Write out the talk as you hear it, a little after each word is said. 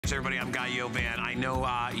Readers, everybody. I'm Guy Yovan. I know,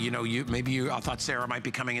 maybe you thought Sarah might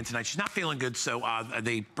be coming in tonight. She's not feeling good, so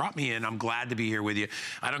they brought me in. I'm glad to be here with you.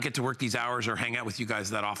 I don't get to work these hours or hang out with you guys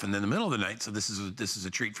that often in the middle of the night, so this is a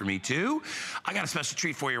treat for me too. I got a special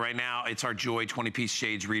treat for you right now. It's our Joy 20-piece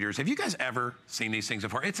shades readers. Have you guys ever seen these things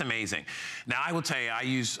before? It's amazing. Now, I will tell you,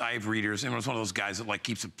 I have readers, and I was one of those guys that like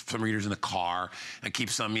keeps some readers in the car and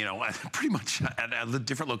keeps them, pretty much at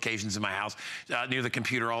different locations in my house, near the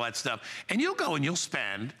computer, all that stuff. And you'll go and you'll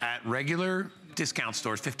spend at regular discount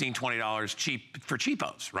stores $15, $20 cheap for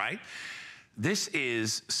cheapos, right? This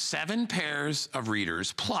is 7 pairs of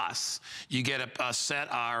readers, plus you get a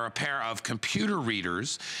set or a pair of computer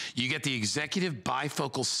readers, you get the executive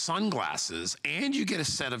bifocal sunglasses, and you get a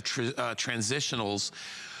set of transitionals.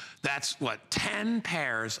 That's what, 10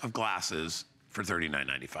 pairs of glasses for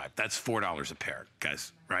 $39.95. That's $4 a pair,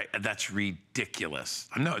 guys, right? That's ridiculous.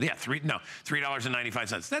 No, yeah,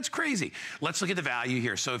 $3.95. That's crazy. Let's look at the value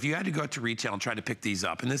here. So if you had to go out to retail and try to pick these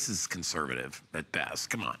up, and this is conservative at best,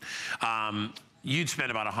 come on. You'd spend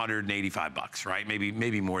about 185 bucks, right?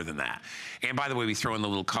 Maybe more than that. And by the way, we throw in the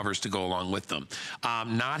little covers to go along with them.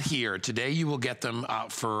 Not here. Today you will get them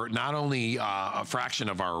for not only a fraction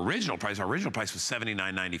of our original price. Our original price was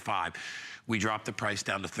 $79.95. We dropped the price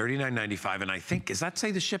down to $39.95, and I think, does that say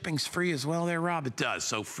the shipping's free as well there, Rob? It does.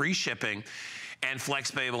 So free shipping and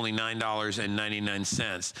FlexPay of only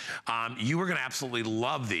 $9.99. You are gonna absolutely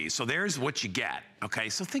love these. So there's what you get, okay?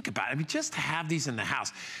 So think about it. I mean, just to have these in the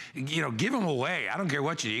house, give them away. I don't care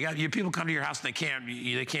what you do. You got people come to your house and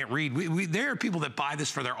they can't read. There are people that buy this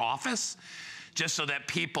for their office just so that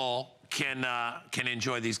people can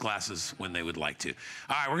enjoy these glasses when they would like to.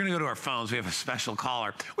 All right, we're gonna go to our phones. We have a special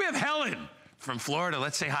caller. We have Helen from Florida.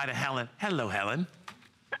 Let's say hi to Helen. Hello, Helen.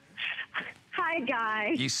 Hi,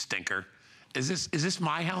 guys. You stinker. Is this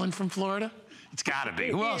my Helen from Florida? It's gotta be.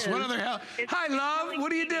 Who else? What other Helen? Hi, love.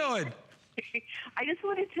 What are you doing? I just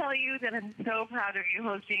want to tell you that I'm so proud of you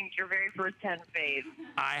hosting your very first 10 fave.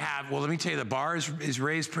 I have. Well, let me tell you, the bar is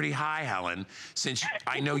raised pretty high, Helen, since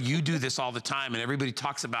I know you do this all the time, and everybody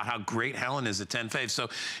talks about how great Helen is at 10 fave. So,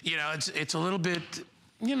 it's a little bit,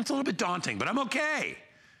 it's a little bit daunting, but I'm okay.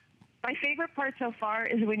 My favorite part so far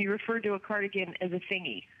is when you refer to a cardigan as a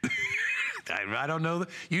thingy. I don't know.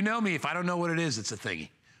 You know me. If I don't know what it is, it's a thingy.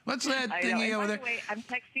 What's that thingy over there? By the way, I'm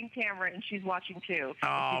texting Tamara, and she's watching too.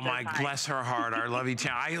 Oh, my, bless her heart. I love you,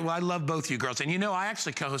 Tamara. I love both you girls. And I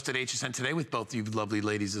actually co-hosted HSN Today with both you lovely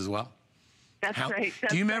ladies as well. That's great.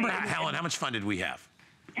 Do you remember, Helen, how much fun did we have?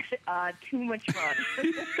 Too much fun.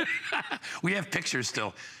 We have pictures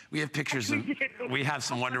still. We have pictures. We have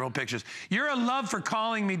some wonderful pictures. You're a love for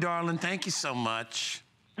calling me, darling. Thank you so much.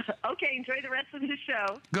 Okay, enjoy the rest of the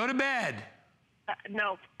show. Go to bed.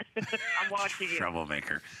 No, I'm watching you.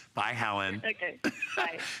 Troublemaker. Bye, Helen. Okay,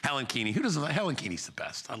 bye. Helen Keeney. Who doesn't like Helen Keeney's the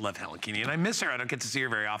best. I love Helen Keeney, and I miss her. I don't get to see her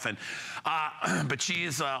very often, but she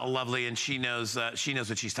is lovely, and she knows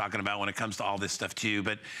what she's talking about when it comes to all this stuff too.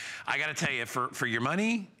 But I got to tell you, for your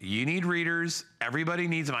money, you need readers. Everybody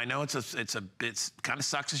needs them. I know it's kind of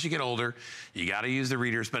sucks as you get older. You got to use the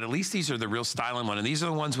readers, but at least these are the real styling one, and these are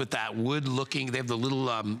the ones with that wood looking. They have the little,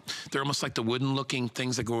 they're almost like the wooden looking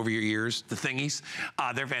things that go over your ears, the thingies.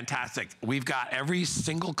 They're fantastic. We've got every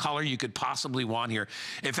single color you could possibly want here.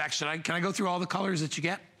 In fact, can I go through all the colors that you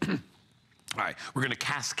get? All right, we're gonna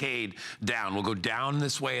cascade down. We'll go down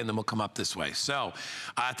this way and then we'll come up this way. So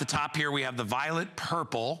at the top here, we have the violet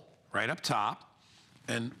purple right up top.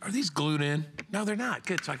 And are these glued in? No, they're not.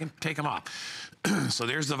 Good, so I can take them off. So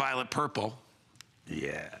there's the violet purple.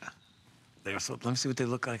 Yeah. Let me see what they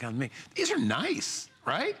look like on me. These are nice,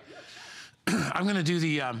 right? I'm gonna do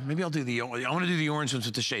the, maybe I'll do the, I wanna do the orange ones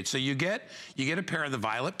with the shade. So you get a pair of the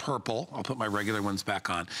violet purple. I'll put my regular ones back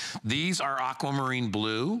on. These are aquamarine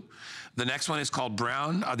blue. The next one is called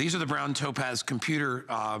brown. These are the brown topaz computer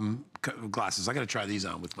glasses. I gotta try these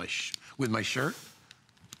on with my shirt.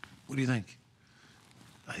 What do you think?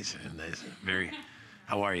 Nice, very.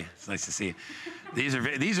 How are you? It's nice to see you. These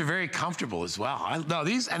are very comfortable as well.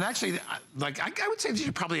 These, and actually, like I would say these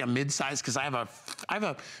are probably a mid-size because I have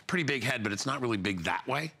a pretty big head, but it's not really big that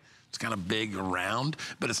way. It's kind of big around,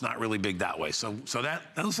 but it's not really big that way. So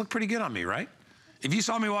those look pretty good on me, right? If you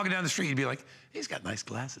saw me walking down the street, you'd be like, he's got nice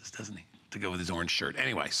glasses, doesn't he? To go with his orange shirt.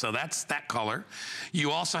 Anyway, so that's that color.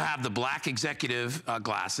 You also have the black executive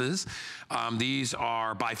glasses. These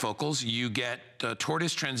are bifocals. You get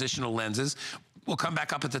tortoise transitional lenses. We'll come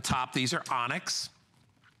back up at the top. These are onyx,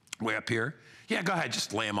 way up here. Yeah, go ahead,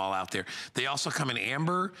 just lay them all out there. They also come in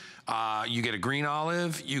amber. You get a green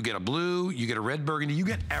olive, you get a blue, you get a red burgundy. You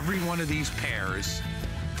get every one of these pairs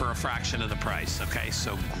for a fraction of the price, okay?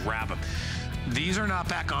 So grab them. These are not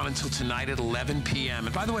back on until tonight at 11 p.m.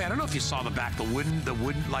 And by the way, I don't know if you saw the back, the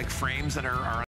wooden like frames that are